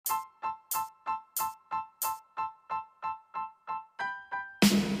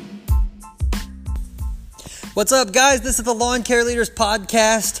What's up, guys? This is the Lawn Care Leaders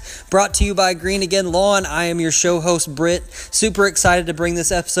Podcast, brought to you by Green Again Lawn. I am your show host, Britt. Super excited to bring this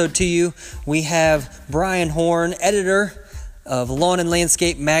episode to you. We have Brian Horn, editor of Lawn and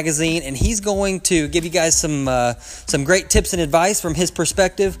Landscape magazine, and he's going to give you guys some great tips and advice from his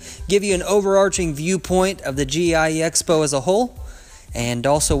perspective, give you an overarching viewpoint of the GIE Expo as a whole. And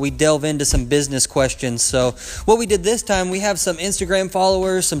also we delve into some business questions. So what we did this time, we have some Instagram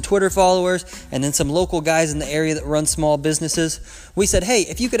followers, some Twitter followers, and then some local guys in the area that run small businesses. We said, hey,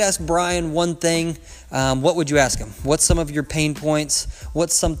 if you could ask Brian one thing, what would you ask him? What's some of your pain points?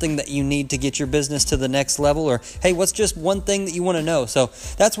 What's something that you need to get your business to the next level? Or, hey, what's just one thing that you want to know? So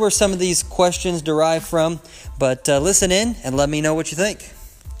that's where some of these questions derive from. But listen in and let me know what you think.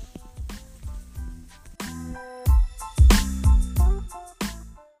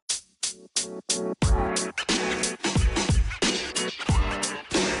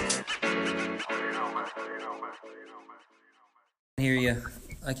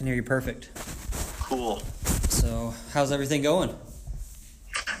 I can hear you perfect. Cool. So, how's everything going?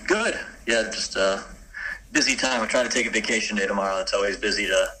 Good. Yeah, just busy time. I'm trying to take a vacation day tomorrow. It's always busy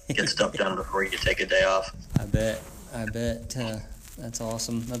to get stuff done before you take a day off. I bet. That's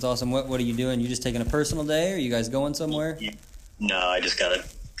awesome. What are you doing? You just taking a personal day, or are you guys going somewhere? No, I just got to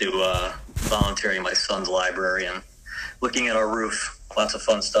do volunteering in my son's library and looking at our roof. Lots of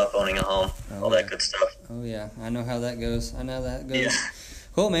fun stuff, owning a home, all that good stuff. Oh yeah, I know how that goes. Yeah.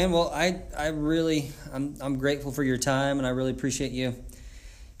 Cool, man. Well, I'm grateful for your time, and I really appreciate you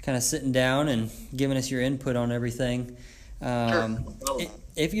kind of sitting down and giving us your input on everything. Sure.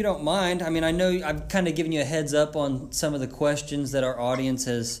 If you don't mind, I mean, I know I've kind of given you a heads up on some of the questions that our audience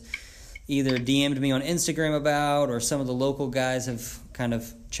has either DM'd me on Instagram about, or some of the local guys have kind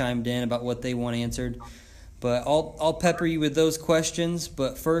of chimed in about what they want answered. But I'll pepper you with those questions.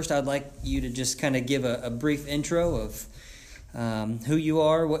 But first, I'd like you to just kind of give a brief intro of who you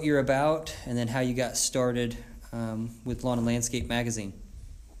are, what you're about, and then how you got started with Lawn and Landscape magazine.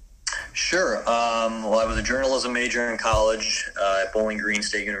 Sure. Well, I was a journalism major in college at Bowling Green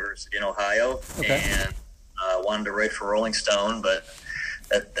State University in Ohio, and wanted to write for Rolling Stone, but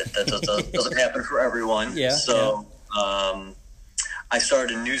that doesn't happen for everyone. I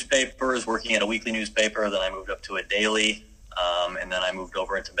started in newspapers, working at a weekly newspaper. Then I moved up to a daily, and then I moved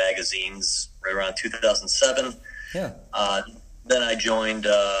over into magazines right around 2007. Yeah. Then I joined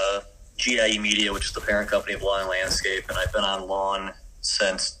GIE Media, which is the parent company of Lawn and Landscape, and I've been on Lawn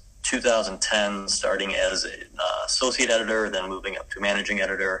since 2010, starting as an associate editor, then moving up to managing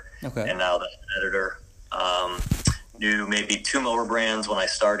editor, and now the editor. Knew maybe 2 mower brands when I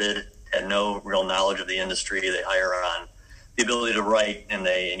started, had no real knowledge of the industry. They hire on the ability to write, and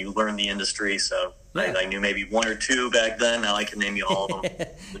you learn the industry. So I knew maybe 1 or 2 back then. Now I can name you all of them.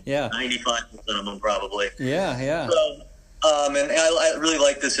 95% of them probably. Yeah. So, and I really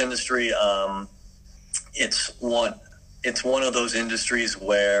like this industry. It's one of those industries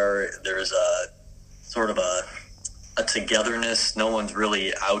where there's a sort of a togetherness. No one's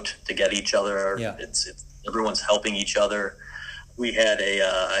really out to get each other. Yeah. It's everyone's helping each other. We had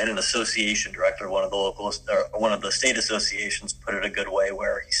I had an association director, one of the state associations, put it a good way,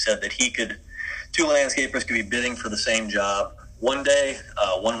 where he said that 2 landscapers could be bidding for the same job one day.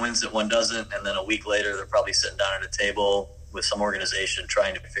 One wins it, one doesn't, and then a week later they're probably sitting down at a table with some organization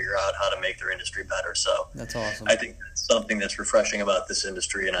trying to figure out how to make their industry better. So that's awesome. I think that's something that's refreshing about this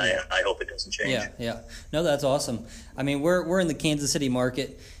industry, and I hope it doesn't change. Yeah. No, that's awesome. I mean, we're in the Kansas City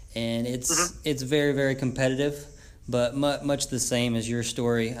market, and it's very, very competitive, but much the same as your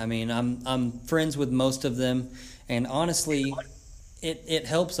story. I mean, I'm friends with most of them, and honestly, it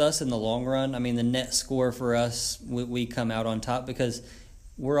helps us in the long run. I mean, the net score for us, we come out on top because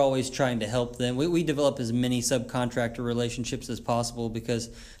we're always trying to help them. We develop as many subcontractor relationships as possible because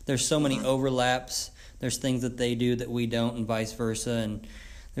there's so many overlaps. There's things that they do that we don't, and vice versa, and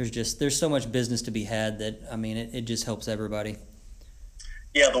there's so much business to be had that, I mean, it just helps everybody.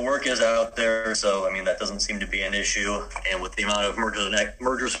 Yeah, the work is out there, so I mean that doesn't seem to be an issue. And with the amount of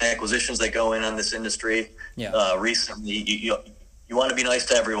mergers and acquisitions that go in on this industry, recently, you want to be nice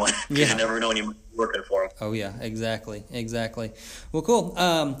to everyone. You never know when you're working for them. Oh yeah, exactly. Well, cool.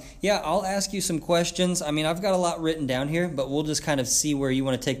 I'll ask you some questions. I mean, I've got a lot written down here, but we'll just kind of see where you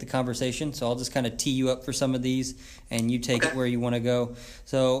want to take the conversation. So I'll just kind of tee you up for some of these, and you take it where you want to go.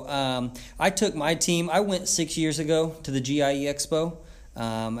 So I took my team. I went 6 years ago to the GIE Expo.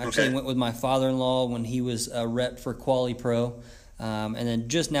 Actually went with my father-in-law when he was a rep for Quali Pro, and then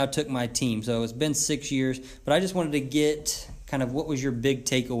just now took my team. So it's been 6 years, but I just wanted to get kind of what was your big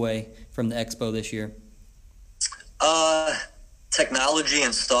takeaway from the expo this year? technology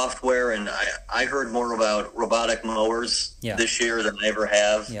and software, and I heard more about robotic mowers this year than I ever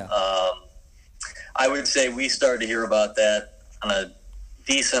have. Yeah. I would say we started to hear about that on a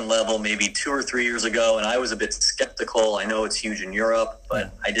decent level maybe 2 or 3 years ago, and I was a bit skeptical. I know it's huge in Europe,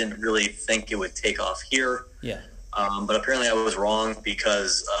 but I didn't really think it would take off here. Yeah. But apparently I was wrong,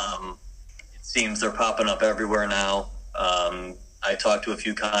 because it seems they're popping up everywhere now. I talked to a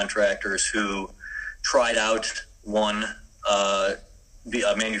few contractors who tried out one. A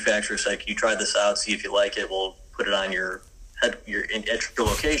manufacturer said, "Can you try this out, see if you like it? We'll put it on your at your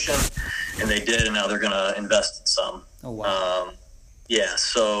location," and they did, and now they're going to invest in some. Oh wow! Yeah.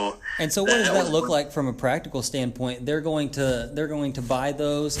 So. And so, what does that look like from a practical standpoint? They're going to buy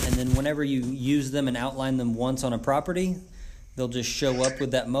those, and then whenever you use them and outline them once on a property, they'll just show up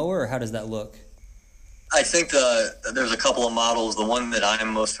with that mower, or how does that look? I think there's a couple of models. The one that I'm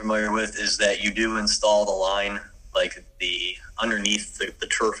most familiar with is that you do install the line, like the underneath the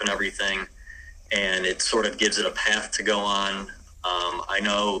turf and everything, and it sort of gives it a path to go on. I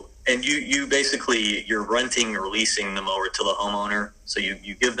know, and you basically, you're renting or leasing the mower to the homeowner. So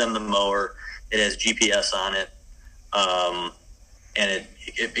you give them the mower. It has GPS on it, and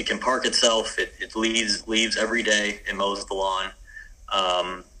it can park itself. It leaves every day and mows the lawn.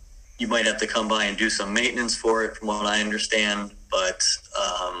 You might have to come by and do some maintenance for it, from what I understand, but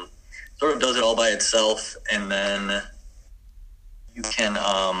sort of does it all by itself. And then you can,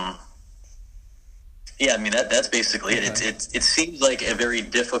 that's basically it. It seems like a very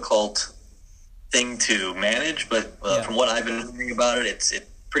difficult thing to manage, but from what I've been hearing about it, it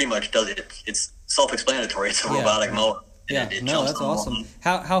pretty much does it. It's self-explanatory. It's a robotic mower. Yeah, that's awesome.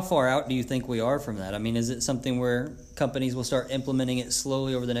 How far out do you think we are from that? I mean, is it something where companies will start implementing it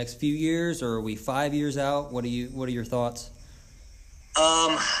slowly over the next few years, or are we 5 years out? What are your thoughts?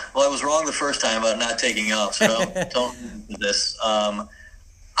 Well, I was wrong the first time about not taking off, so don't do this.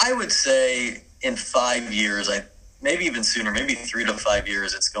 I would say in 5 years, maybe even sooner, maybe 3 to 5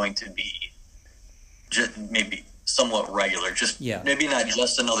 years, it's going to be just maybe somewhat regular. Maybe not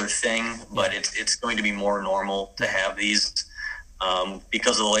just another thing, but it's going to be more normal to have these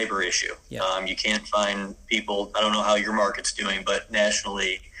because of the labor issue. You can't find people. I don't know how your market's doing, but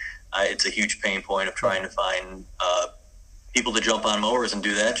nationally, it's a huge pain point of trying to find people to jump on mowers and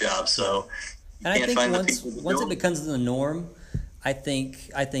do that job. So, and I think once it becomes the norm, I think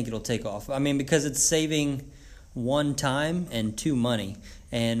it'll take off. I mean, because it's saving 1, time and 2, money.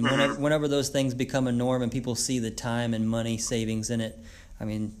 And whenever those things become a norm and people see the time and money savings in it, I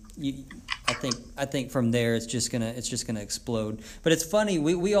mean, I think from there it's just gonna explode. But it's funny,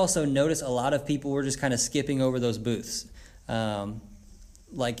 we also notice a lot of people were just kind of skipping over those booths,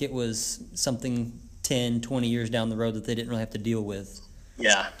 like it was something 10, 20 years down the road that they didn't really have to deal with.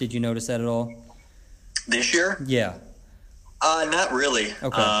 Yeah. Did you notice that at all? This year? Yeah. Not really.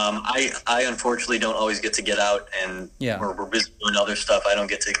 Okay. I unfortunately don't always get to get out, and we're busy doing other stuff. I don't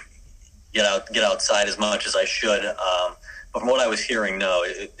get to get outside as much as I should. But from what I was hearing, no,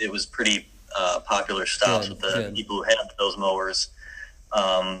 it was pretty popular stops with the people who had those mowers.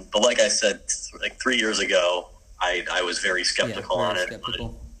 But like I said, like 3 years ago, I was very skeptical on it.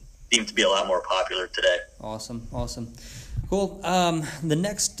 Skeptical. It seemed to be a lot more popular today. Awesome. Cool. The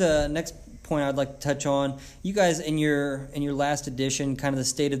next point I'd like to touch on, you guys in your last edition, kind of the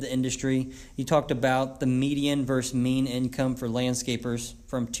state of the industry, you talked about the median versus mean income for landscapers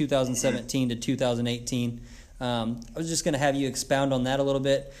from 2017 to 2018. I was just going to have you expound on that a little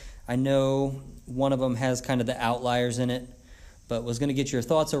bit. I know one of them has kind of the outliers in it, but was going to get your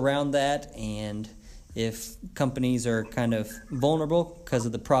thoughts around that, and if companies are kind of vulnerable because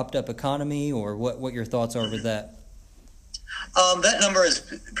of the propped up economy, or what your thoughts are with that. That number has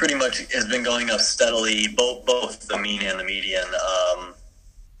been going up steadily, both the mean and the median,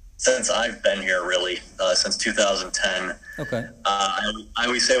 since I've been here, really, since 2010. Okay. I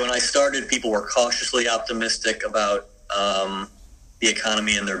always say when I started, people were cautiously optimistic about the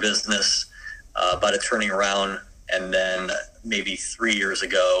economy and their business, about it turning around, and then maybe 3 years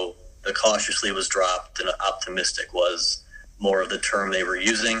ago, the cautiously was dropped, and optimistic was more of the term they were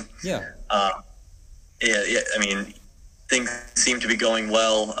using. Yeah. I mean, things seem to be going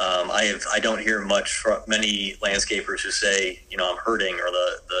well. I don't hear much from many landscapers who say, I'm hurting, or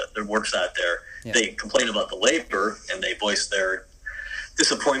the work's not there. Yeah. They complain about the labor, and they voice their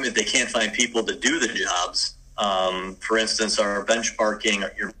disappointment they can't find people to do the jobs. For instance, our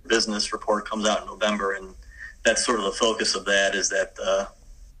benchmarking, your business report comes out in November, and that's sort of the focus of that, is that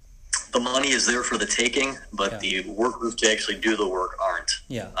the money is there for the taking, but the workers to actually do the work aren't.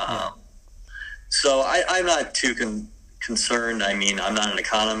 So I'm not too concerned. I mean, I'm not an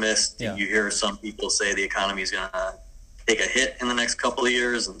economist. You hear some people say the economy is going to take a hit in the next couple of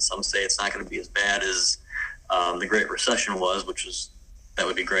years, and some say it's not going to be as bad as the Great Recession was, that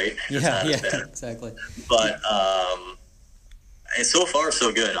would be great. Yeah, exactly. But so far,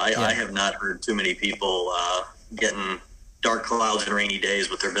 so good. I have not heard too many people getting dark clouds and rainy days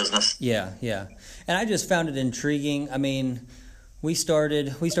with their business. Yeah. And I just found it intriguing. I mean, we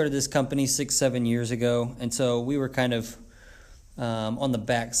started this company 6-7 years ago, and so we were kind of on the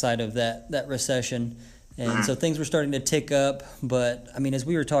backside of that recession. And so things were starting to tick up. But, I mean, as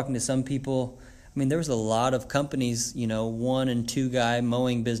we were talking to some people, I mean, there was a lot of companies, 1 and 2 guy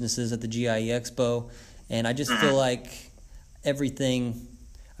mowing businesses at the GIE Expo. And I just feel like everything's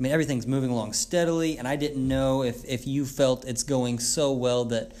moving along steadily. And I didn't know if you felt it's going so well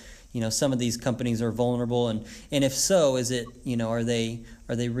that, some of these companies are vulnerable. And if so, is it, are they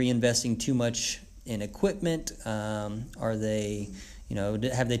reinvesting too much in equipment? Are they,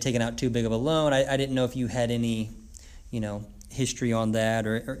 have they taken out too big of a loan? I didn't know if you had any, history on that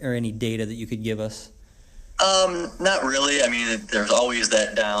or any data that you could give us. Not really. I mean, there's always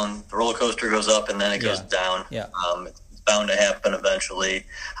that down. The roller coaster goes up and then it goes down. Yeah. It's bound to happen eventually.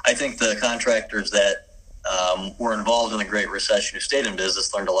 I think the contractors that were involved in the Great Recession who stayed in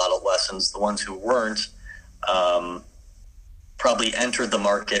business learned a lot of lessons. The ones who weren't probably entered the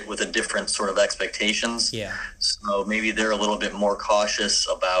market with a different sort of expectations. Yeah. So maybe they're a little bit more cautious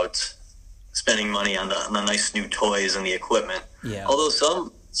about spending money on the nice new toys and the equipment. Yeah. Although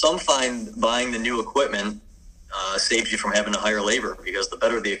some find buying the new equipment saves you from having to hire labor, because the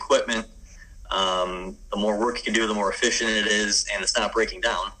better the equipment, the more work you can do, the more efficient it is, and it's not breaking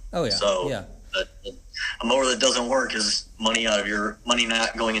down. Oh yeah. So yeah. A mower that doesn't work is money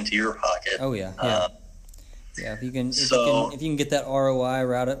not going into your pocket. Oh yeah. Yeah. If you can get that ROI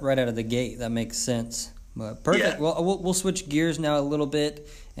right out of the gate, that makes sense. But perfect. Yeah. Well, we'll switch gears now a little bit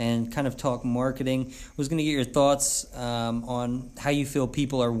and kind of talk marketing. I was going to get your thoughts on how you feel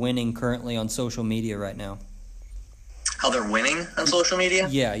people are winning currently on social media right now. How they're winning on social media?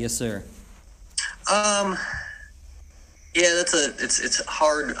 Yeah. Yes, sir. Yeah, it's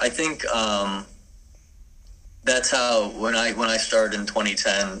hard. I think that's how when I started in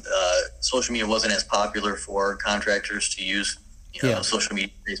 2010, social media wasn't as popular for contractors to use. Social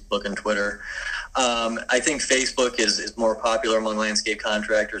media, Facebook and Twitter. I think Facebook is more popular among landscape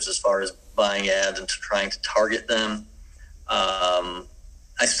contractors as far as buying ads and trying to target them.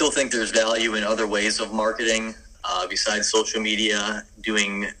 I still think there's value in other ways of marketing besides social media,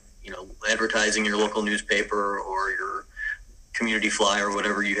 doing advertising your local newspaper or your community flyer or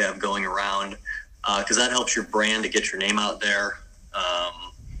whatever you have going around, because that helps your brand to get your name out there.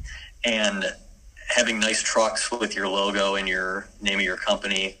 And having nice trucks with your logo and your name of your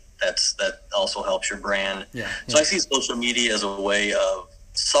company, that also helps your brand. Yeah. So I see social media as a way of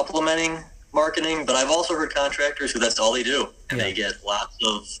supplementing marketing, but I've also heard contractors who that's all they do, and they get lots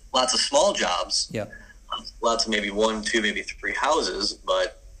of small jobs. Yeah. Lots of maybe 1, 2, maybe 3 houses,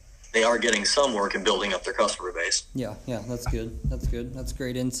 but they are getting some work and building up their customer base. Yeah, that's good. That's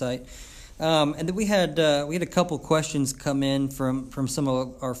great insight. And then we had a couple questions come in from some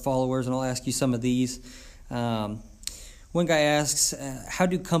of our followers, and I'll ask you some of these. One guy asks, how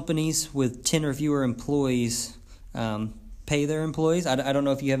do companies with 10 or fewer employees pay their employees? I don't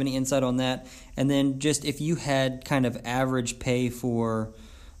know if you have any insight on that. And then just if you had kind of average pay for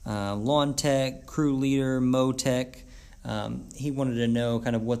lawn tech, crew leader, mow tech, he wanted to know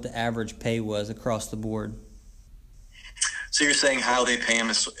kind of what the average pay was across the board. So you're saying how they pay them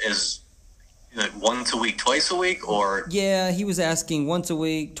is once a week, twice a week, or? Yeah, he was asking once a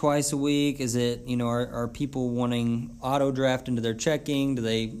week, twice a week. Is it, are people wanting auto draft into their checking? Do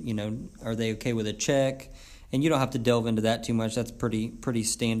they, are they okay with a check? And you don't have to delve into that too much. That's pretty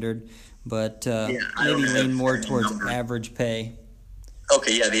standard. But maybe lean more towards average pay.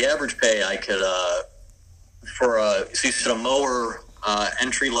 Okay, yeah, the average pay I could, so you said a mower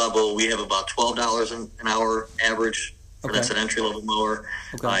entry level, we have about $12 an hour average. Okay. That's an entry-level mower.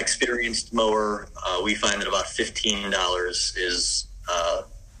 Okay. Experienced mower, we find that about $15 is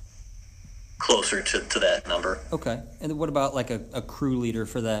closer to that number. Okay. And what about like a crew leader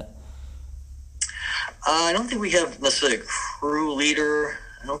for that? I don't think we have necessarily a crew leader.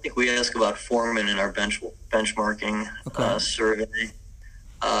 I don't think we ask about foreman in our benchmarking survey.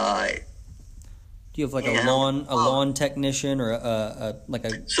 Do you have like a lawn technician or a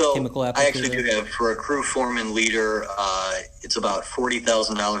chemical applicator? I actually do have, for a crew foreman leader, it's about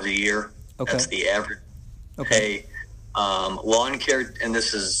 $40,000 a year. Okay. That's the average pay. Lawn care, and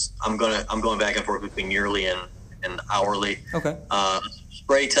this is I'm going back and forth between yearly and hourly. Okay.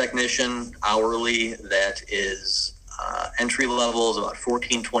 Spray technician hourly, that is entry level is about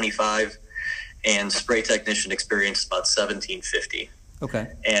 $14.25, and spray technician experience about 1750.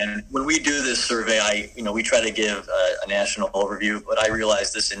 Okay. And when we do this survey, we try to give a national overview, but I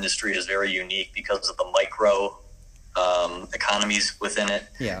realize this industry is very unique because of the micro economies within it.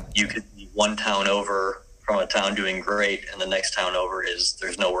 Yeah. You could be one town over from a town doing great, and the next town over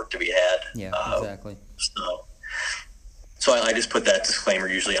there's no work to be had. Yeah, exactly. So I just put that disclaimer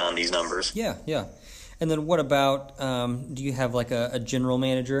usually on these numbers. Yeah, yeah. And then what about, do you have like a general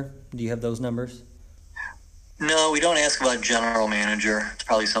manager? Do you have those numbers? No, we don't ask about general manager. It's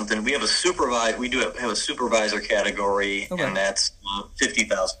probably something we have We do have a supervisor category, okay. And that's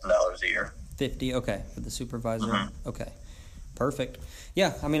 $50,000 a year. 50, okay, for the supervisor. Mm-hmm. Okay, perfect.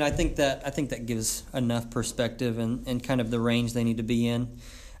 Yeah, I mean, I think that gives enough perspective and kind of the range they need to be in.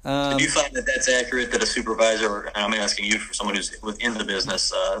 Do you find that that's accurate? That a supervisor, and I'm asking you for someone who's within the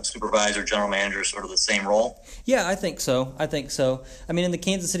business, supervisor, general manager, sort of the same role? Yeah, I think so. I mean, in the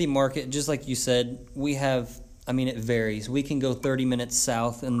Kansas City market, just like you said, we have. I mean, it varies. We can go 30 minutes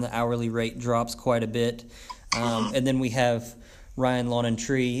south, and the hourly rate drops quite a bit. And then we have Ryan Lawn and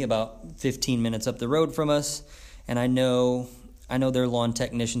Tree about 15 minutes up the road from us, and I know their lawn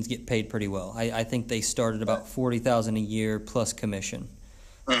technicians get paid pretty well. I think they start at about $40,000 a year plus commission.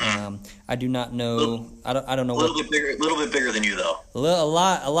 I do not know. I don't know. A little bit bigger than you, though. A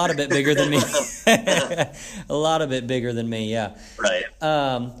lot of bit bigger than me. A lot of it bigger than me. Yeah. Right.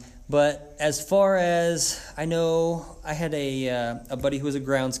 But as far as I know, I had a buddy who was a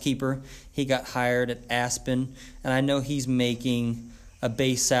groundskeeper. He got hired at Aspen, and I know he's making a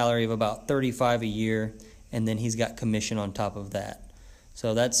base salary of about $35,000 a year, and then he's got commission on top of that.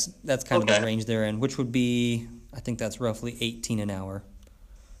 So that's kind of the range they're in, which would be, I think that's roughly $18 an hour.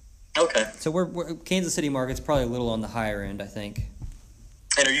 Okay. So we're Kansas City market's probably a little on the higher end, I think.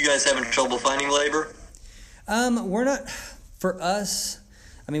 And are you guys having trouble finding labor? We're not. For us,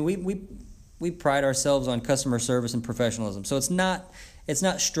 I mean, we pride ourselves on customer service and professionalism. So it's not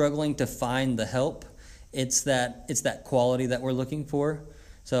struggling to find the help. It's that quality that we're looking for.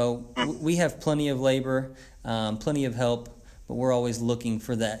 So we have plenty of labor, plenty of help, but we're always looking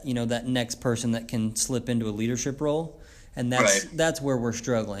for that, that next person that can slip into a leadership role. And that's where we're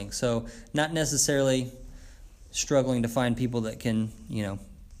struggling. So not necessarily struggling to find people that can,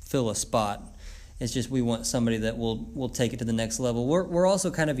 fill a spot. It's just we want somebody that will take it to the next level. We're also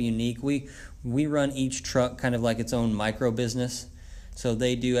kind of unique. We run each truck kind of like its own micro business. So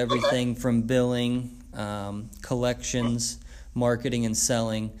they do everything from billing, collections, marketing, and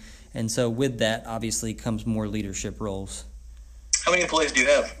selling. And so with that, obviously, comes more leadership roles. How many employees do you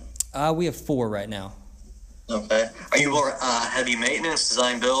have? We have 4 right now. Okay. Are you more heavy maintenance,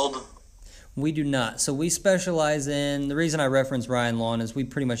 design build? We do not. So we specialize in, the reason I reference Ryan Lawn is we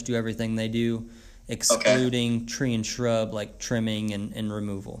pretty much do everything they do, excluding tree and shrub, like trimming and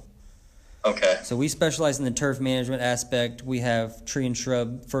removal. Okay. So we specialize in the turf management aspect. We have tree and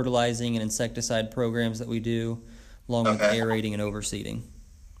shrub fertilizing and insecticide programs that we do, along with aerating and overseeding.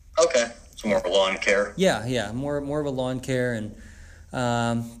 Okay. So more of a lawn care. Yeah. More of a lawn care and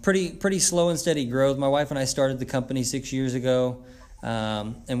pretty slow and steady growth. My wife and I started the company 6 years ago,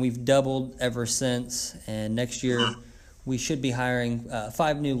 and we've doubled ever since. And next year we should be hiring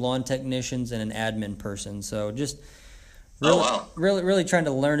 5 new lawn technicians and an admin person. So just really trying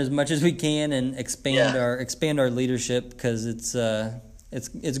to learn as much as we can and expand our leadership because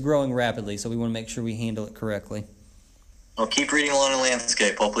it's growing rapidly. So we want to make sure we handle it correctly. Well, keep reading Lawn and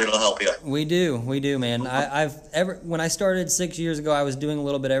Landscape. Hopefully it'll help you. We do, man. When I started 6 years ago, I was doing a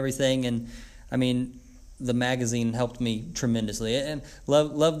little bit of everything, and I mean, the magazine helped me tremendously. And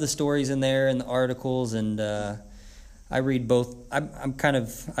love the stories in there and the articles, and I read both. I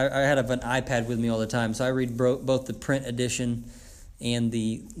have an iPad with me all the time, so I read both the print edition and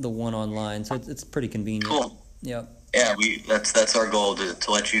the one online. So it's pretty convenient. Cool. Yep. Yeah, that's our goal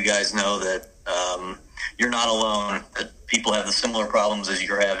to let you guys know that you're not alone. That people have the similar problems as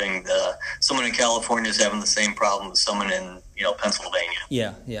you're having. Someone in California is having the same problem as someone in Pennsylvania.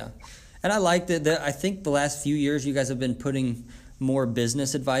 Yeah. And I like that. I think the last few years you guys have been putting more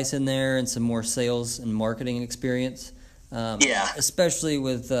business advice in there and some more sales and marketing experience. Especially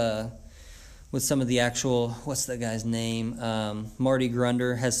with some of the actual, what's that guy's name? Marty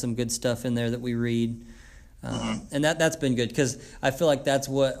Grunder has some good stuff in there that we read. And that's been good because I feel like that's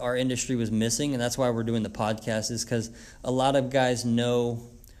what our industry was missing, and that's why we're doing the podcast, is because a lot of guys know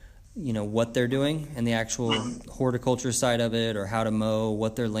what they're doing and the actual horticulture side of it, or how to mow,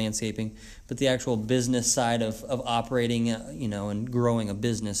 what they're landscaping, but the actual business side of operating and growing a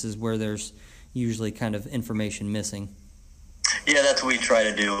business is where there's usually kind of information missing. Yeah, that's what we try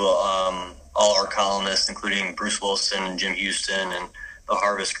to do. All our columnists, including Bruce Wilson and Jim Houston and the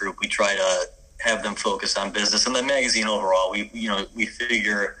Harvest Group, we try to have them focus on business. And the magazine overall, we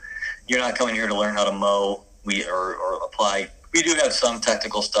figure you're not coming here to learn how to mow or apply. We do have some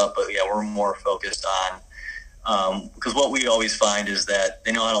technical stuff, but yeah, we're more focused on, because what we always find is that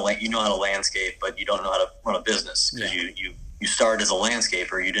you know how to landscape, but you don't know how to run a business, because you start as a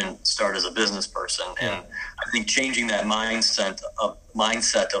landscaper, you didn't start as a business person. And I think changing that mindset of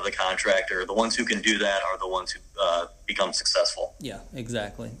the contractor, the ones who can do that are the ones who become successful. Yeah,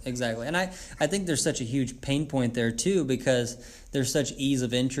 exactly. And I think there's such a huge pain point there too, because there's such ease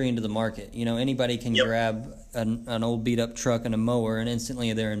of entry into the market. You know, anybody can grab an old beat up truck and a mower, and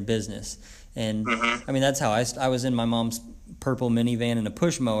instantly they're in business. And I mean, that's how I was in my mom's purple minivan and a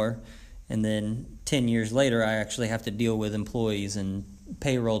push mower. And then 10 years later, I actually have to deal with employees and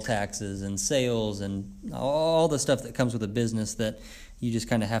payroll taxes and sales and all the stuff that comes with a business that you just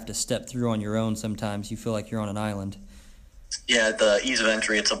kind of have to step through on your own sometimes. You feel like you're on an island. Yeah, the ease of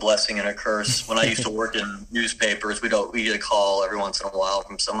entry, it's a blessing and a curse. When I used to work in newspapers, we get a call every once in a while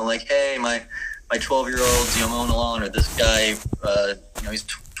from someone like, hey, my 12-year-old's mowing the lawn, or this guy, he's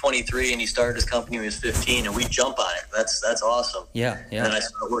 23 and he started his company when he was 15, and we jump on it. That's awesome. Yeah. And then I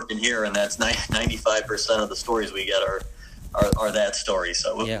start working here, and that's 95% of the stories we get are that story.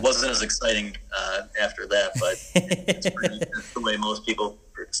 So it wasn't as exciting after that, but it's that's the way most people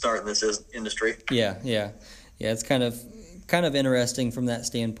start in this industry. Yeah. It's kind of interesting from that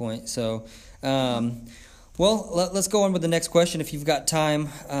standpoint. So, let's go on with the next question if you've got time.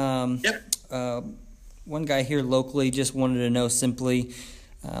 One guy here locally just wanted to know simply,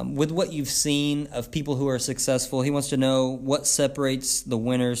 with what you've seen of people who are successful, he wants to know what separates the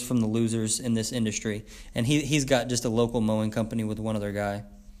winners from the losers in this industry. And he's got just a local mowing company with one other guy.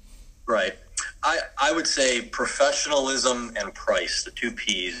 Right. I would say professionalism and price, the two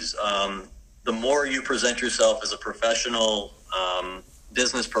P's. The more you present yourself as a professional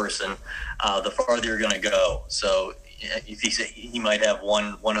business person, the farther you're going to go. So if he might have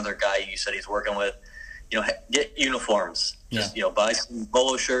one other guy you said he's working with, get uniforms. Just buy some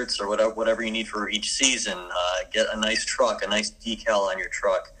polo shirts or whatever you need for each season. Get a nice truck, a nice decal on your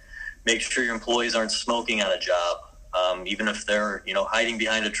truck. Make sure your employees aren't smoking on a job, even if they're hiding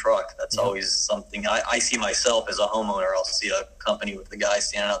behind a truck. That's always something I see myself as a homeowner. I'll see a company with the guy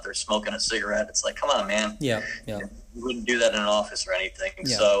standing out there smoking a cigarette. It's like, come on, man. Yeah. You wouldn't do that in an office or anything.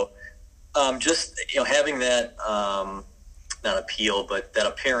 Yeah. So just having that not appeal, but that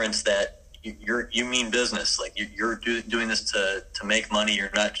appearance that you mean business. Like you're doing this to make money.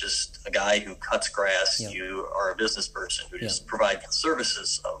 You're not just a guy who cuts grass. Yeah. You are a business person who just provides the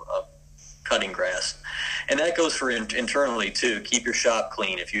services of cutting grass. And that goes for internally too. Keep your shop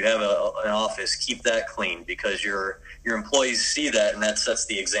clean. If you have an office, keep that clean, because your employees see that, and that sets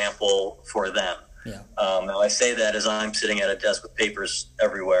the example for them. Yeah. Now I say that as I'm sitting at a desk with papers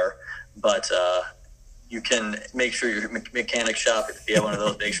everywhere, but you can make sure your mechanic shop, if you have one of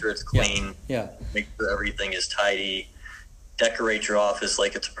those, make sure it's clean. Yeah. Make sure everything is tidy. Decorate your office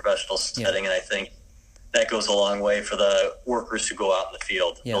like it's a professional setting, and I think that goes a long way for the workers who go out in the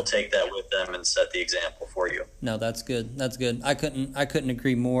field. Yeah. They'll take that with them and set the example for you. No, that's good. That's good. I couldn't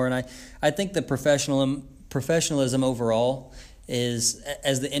agree more. And I think the professionalism overall is,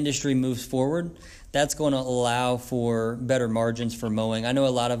 as the industry moves forward, that's going to allow for better margins for mowing. I know a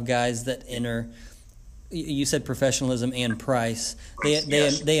lot of guys that enter. You said professionalism and price.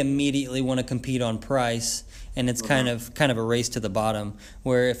 They immediately want to compete on price, and it's kind of a race to the bottom.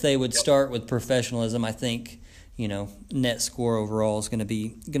 Where if they would start with professionalism, I think net score overall is going to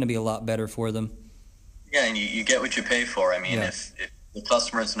be a lot better for them. Yeah, and you get what you pay for. I mean, if the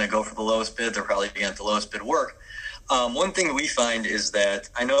customer is going to go for the lowest bid, they're probably going to get the lowest bid work. One thing that we find is that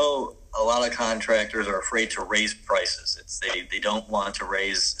I know a lot of contractors are afraid to raise prices. They don't want to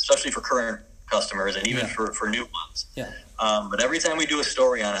raise, especially for current customers and even for new ones. Yeah. But every time we do a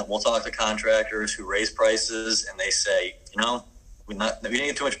story on it, we'll talk to contractors who raise prices, and they say, we didn't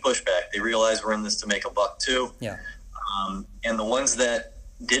get too much pushback. They realize we're in this to make a buck too. Yeah. And the ones that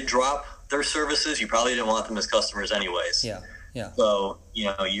did drop their services, you probably didn't want them as customers anyways. Yeah. Yeah. So,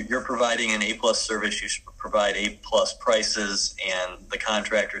 you're providing an A+ service, you should provide A+ prices, and the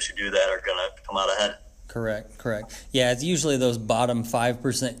contractors who do that are going to come out ahead. Correct. Yeah, it's usually those bottom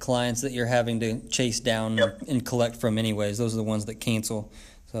 5% clients that you're having to chase down and collect from anyways. Those are the ones that cancel.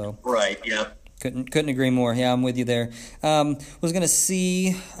 So right, yeah. Couldn't agree more. Yeah, I'm with you there. Was going to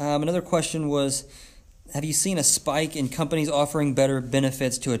see another question was, have you seen a spike in companies offering better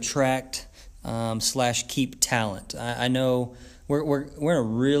benefits to attract / keep talent? I know we're in a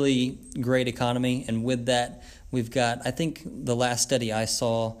really great economy, and with that, we've got, I think the last study I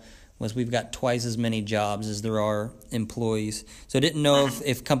saw was we've got twice as many jobs as there are employees. So I didn't know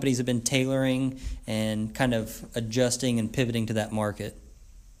if companies have been tailoring and kind of adjusting and pivoting to that market.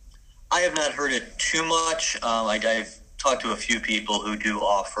 I have not heard it too much. I've talked to a few people who do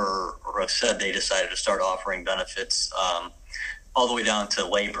offer or have said they decided to start offering benefits all the way down to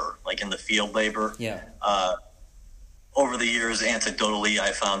labor, like in the field labor. Yeah. Over the years, anecdotally,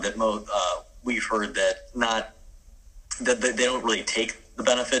 I found that we've heard that they don't really take the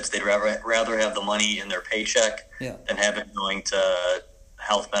benefits. They'd rather have the money in their paycheck than have it going to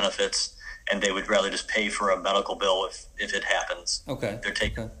health benefits, and they would rather just pay for a medical bill if it happens. Okay. They're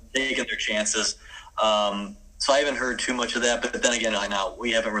taking their chances. So I haven't heard too much of that, but then again,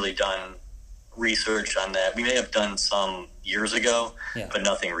 we haven't really done research on that. We may have done some years ago, but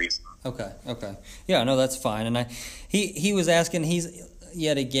nothing recent. Okay. Yeah, no, that's fine. And he was asking,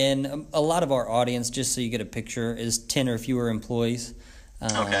 yet again, a lot of our audience, just so you get a picture, is 10 or fewer employees.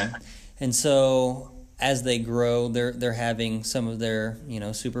 Okay. And so as they grow, they're having some of their,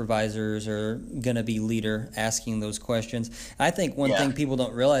 supervisors or going to be leader asking those questions. I think one thing people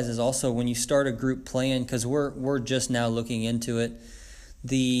don't realize is also when you start a group plan, because we're just now looking into it,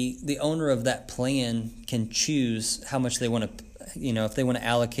 the owner of that plan can choose how much they want to, if they want to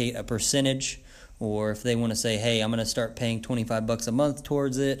allocate a percentage, or if they want to say, hey, I'm going to start paying $25 a month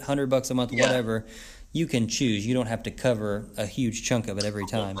towards it, $100 a month, whatever. You can choose. You don't have to cover a huge chunk of it every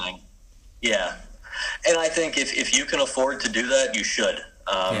time. Yeah. And I think if you can afford to do that, you should.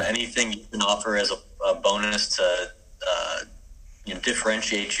 Anything you can offer as a bonus to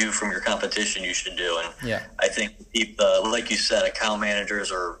differentiate you from your competition, you should do. And I think like you said, account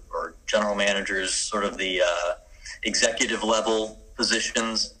managers or general managers, sort of the executive level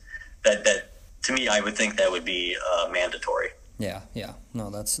positions, that to me, I would think that would be mandatory. Yeah. No,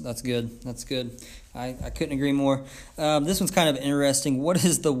 that's good. That's good. I couldn't agree more. This one's kind of interesting. What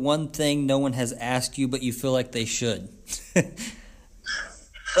is the one thing no one has asked you but you feel like they should?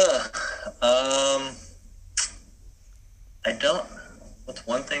 I don't. What's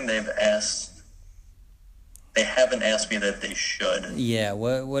one thing they haven't asked me that they should? Yeah.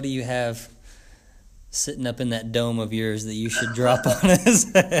 What do you have sitting up in that dome of yours that you should drop on us?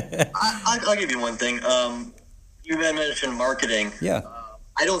 I'll give you one thing. You mentioned marketing. Yeah.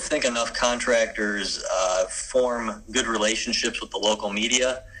 I don't think enough contractors form good relationships with the local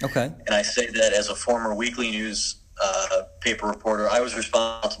media. Okay. And I say that as a former weekly news paper reporter. I was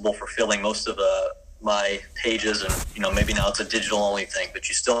responsible for filling most of my pages, and maybe now it's a digital only thing, but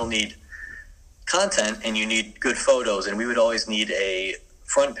you still need content and you need good photos, and we would always need a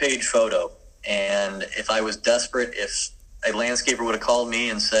front page photo. And if I was desperate, if a landscaper would have called me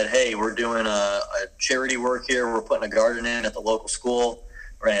and said, hey, we're doing a charity work here, we're putting a garden in at the local school,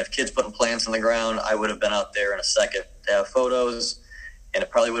 we're going to have kids putting plants in the ground, I would have been out there in a second to have photos, and it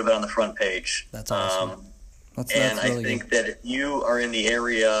probably would have been on the front page. That's awesome. That's really I think good. that if you are in the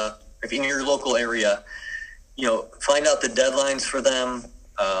area, if in your local area, find out the deadlines for them.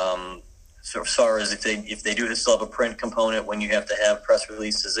 So as far as if they do still have a print component when you have to have press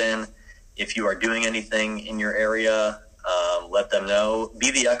releases in, if you are doing anything in your area, let them know.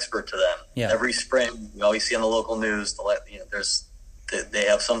 Be the expert to them. Yeah. Every spring, you always see on the local news, they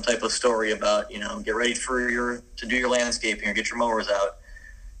have some type of story about, get ready to do your landscaping or get your mowers out.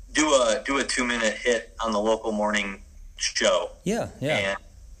 Do a 2-minute hit on the local morning show. Yeah. And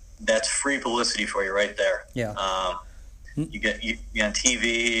that's free publicity for you right there. Yeah. You get on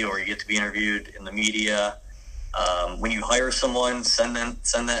TV, or you get to be interviewed in the media. When you hire someone, send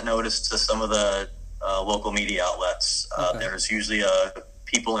that notice to some of the local media outlets. Okay. There's usually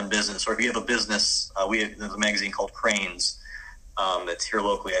people in business, or if you have a business, there's a magazine called Cranes that's here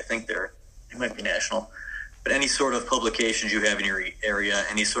locally. I think it might be national. But any sort of publications you have in your area,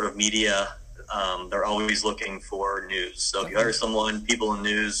 any sort of media, they're always looking for news. So if you hire someone, people in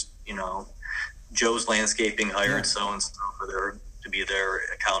news, Joe's Landscaping hired so-and-so to be their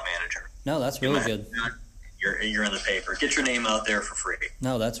account manager. No, that's really good. You're in the paper. Get your name out there for free.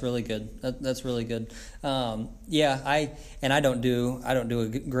 No, that's really good. That's really good. I don't do a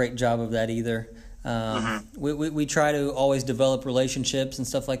great job of that either. We try to always develop relationships and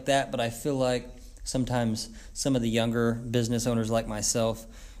stuff like that, but I feel like sometimes some of the younger business owners like myself,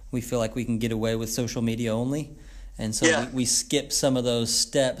 we feel like we can get away with social media only. And so we skip some of those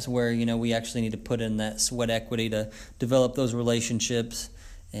steps where, we actually need to put in that sweat equity to develop those relationships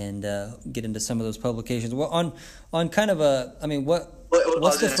and get into some of those publications. Well, on kind of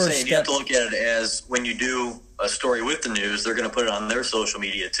what's the first step? You have to look at it as when you do a story with the news, they're going to put it on their social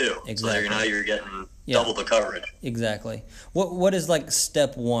media too. Exactly. So now you're getting double the coverage. Exactly. What is like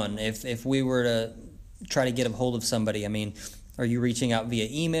step one if we were to try to get a hold of somebody? Are you reaching out via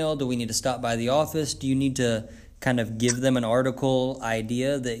email? Do we need to stop by the office? Do you need to kind of give them an article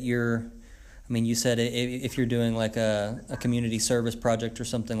idea that you said if you're doing like a community service project or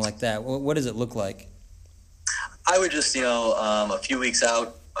something like that, what does it look like? I would just, a few weeks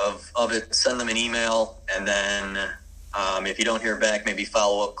out of it, send them an email, and then if you don't hear back, maybe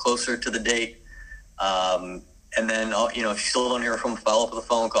follow up closer to the date. And then, if you still don't hear from them, follow up with a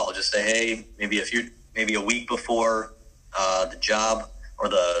phone call. Just say, hey, maybe a week before the job or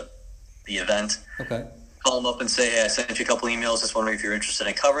the event. Okay. Call them up and say, hey, I sent you a couple emails. Just wondering if you're interested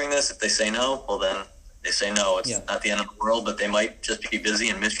in covering this. If they say no, well, then they say no. It's not the end of the world, but they might just be busy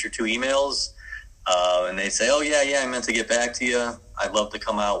and missed your 2 emails. And they say, oh, yeah, I meant to get back to you. I'd love to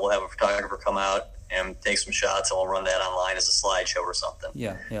come out. We'll have a photographer come out and take some shots, and we'll run that online as a slideshow or something.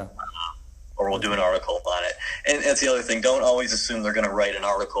 Yeah. Or we'll do an article on it. And that's the other thing. Don't always assume they're going to write an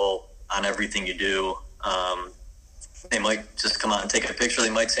article on everything you do. They might just come out and take a picture. They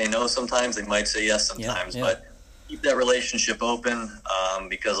might say no sometimes. They might say yes sometimes. Yeah. But keep that relationship open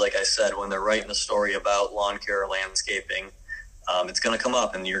because, like I said, when they're writing a story about lawn care or landscaping, it's going to come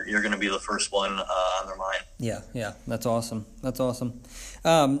up, and you're going to be the first one on their mind. Yeah. That's awesome.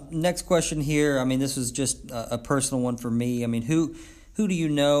 Next question here. This is just a personal one for me. Who do you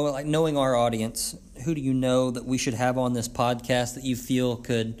know, like knowing our audience, who do you know that we should have on this podcast that you feel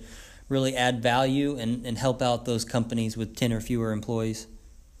could really add value and help out those companies with 10 or fewer employees?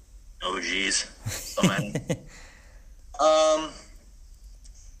 Oh, geez. So many.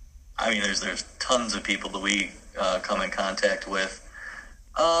 There's tons of people that we come in contact with.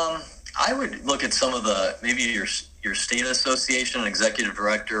 I would look at some of maybe your state association, executive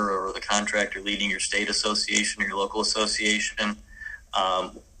director, or the contractor leading your state association or your local association.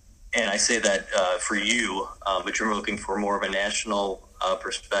 And I say that for you, but you're looking for more of a national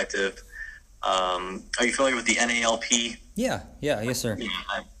perspective. Are you familiar with the NALP? Yeah, yes, sir.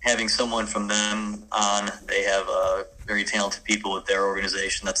 Having someone from them on, they have very talented people with their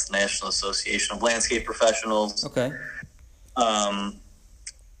organization. That's the National Association of Landscape Professionals. Okay.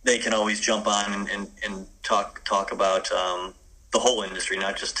 They can always jump on and talk about the whole industry,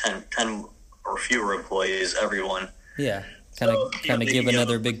 not just 10 or fewer employees, everyone. Yeah, kind of give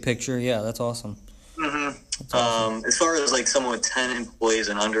another big picture. Yeah, that's awesome. Mm-hmm. That's awesome. As far as like someone with 10 employees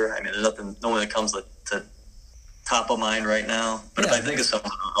and under, there's no one that comes to top of mind right now. But if I think of someone,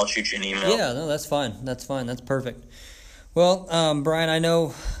 I'll shoot you an email. Yeah, no, that's fine. That's perfect. Well, Brian, I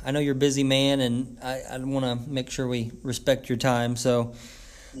know you're a busy man, and I want to make sure we respect your time. So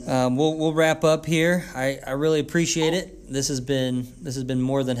we'll wrap up here. I really appreciate it. This has been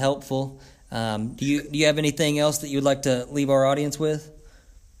more than helpful. Do you have anything else that you'd like to leave our audience with?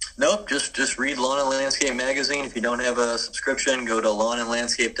 Nope, just read Lawn and Landscape magazine. If you don't have a subscription, go to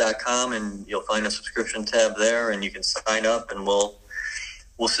lawnandlandscape.com and you'll find a subscription tab there, and you can sign up, and we'll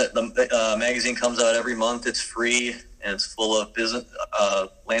set the magazine comes out every month. It's free, and it's full of business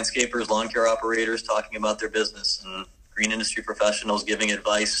landscapers, lawn care operators talking about their business, and green industry professionals giving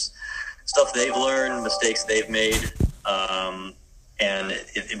advice, stuff they've learned, mistakes they've made, and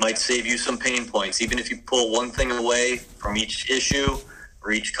it might save you some pain points. Even if you pull one thing away from each issue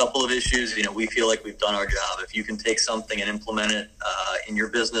or each couple of issues, we feel like we've done our job. If you can take something and implement it in your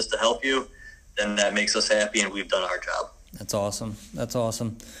business to help you, then that makes us happy, and we've done our job. That's awesome.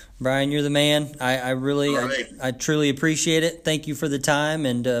 Brian, you're the man. I truly appreciate it. Thank you for the time,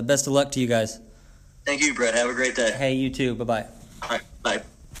 and best of luck to you guys. Thank you, Brett. Have a great day. Hey, you too. Bye-bye. All right, bye.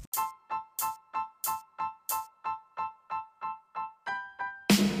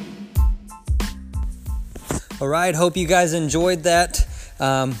 All right, hope you guys enjoyed that.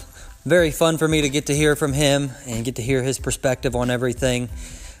 Very fun for me to get to hear from him and get to hear his perspective on everything.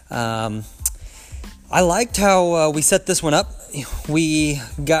 I liked how we set this one up. We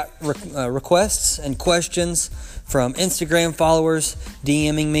got requests and questions from Instagram followers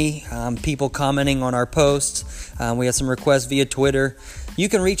DMing me, people commenting on our posts. We had some requests via Twitter. You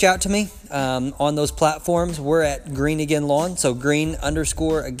can reach out to me on those platforms. We're at Green Again Lawn, so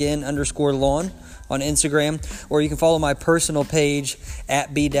green_again_lawn on Instagram, or you can follow my personal page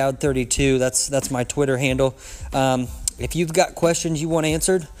at bdowd32. That's my Twitter handle. If you've got questions you want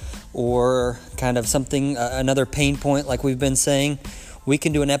answered, or kind of something, another pain point like we've been saying, we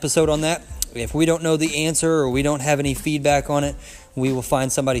can do an episode on that. If we don't know the answer or we don't have any feedback on it, we will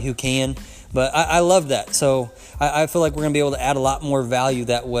find somebody who can. But I love that. So I feel like we're going to be able to add a lot more value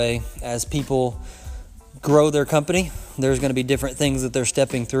that way as people grow their company. There's going to be different things that they're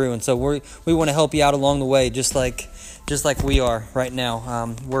stepping through, and so we want to help you out along the way, just like we are right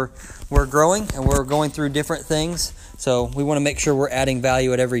now. We're growing and we're going through different things, so we want to make sure we're adding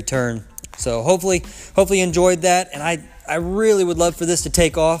value at every turn. So hopefully you enjoyed that, and I really would love for this to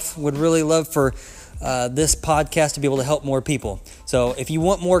take off. Would really love for this podcast to be able to help more people. So if you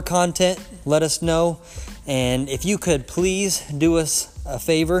want more content, let us know. And if you could please do us a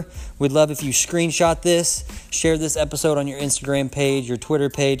favor, we'd love if you screenshot this, share this episode on your Instagram page, your Twitter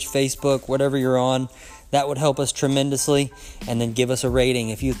page, Facebook, whatever you're on. That would help us tremendously. And then give us a rating.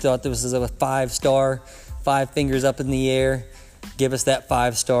 If you thought this was a 5-star, 5 fingers up in the air, give us that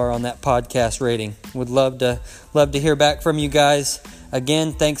 5-star on that podcast rating. Would love to hear back from you guys.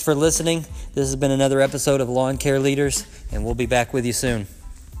 Again, thanks for listening. This has been another episode of Lawn Care Leaders, and we'll be back with you soon.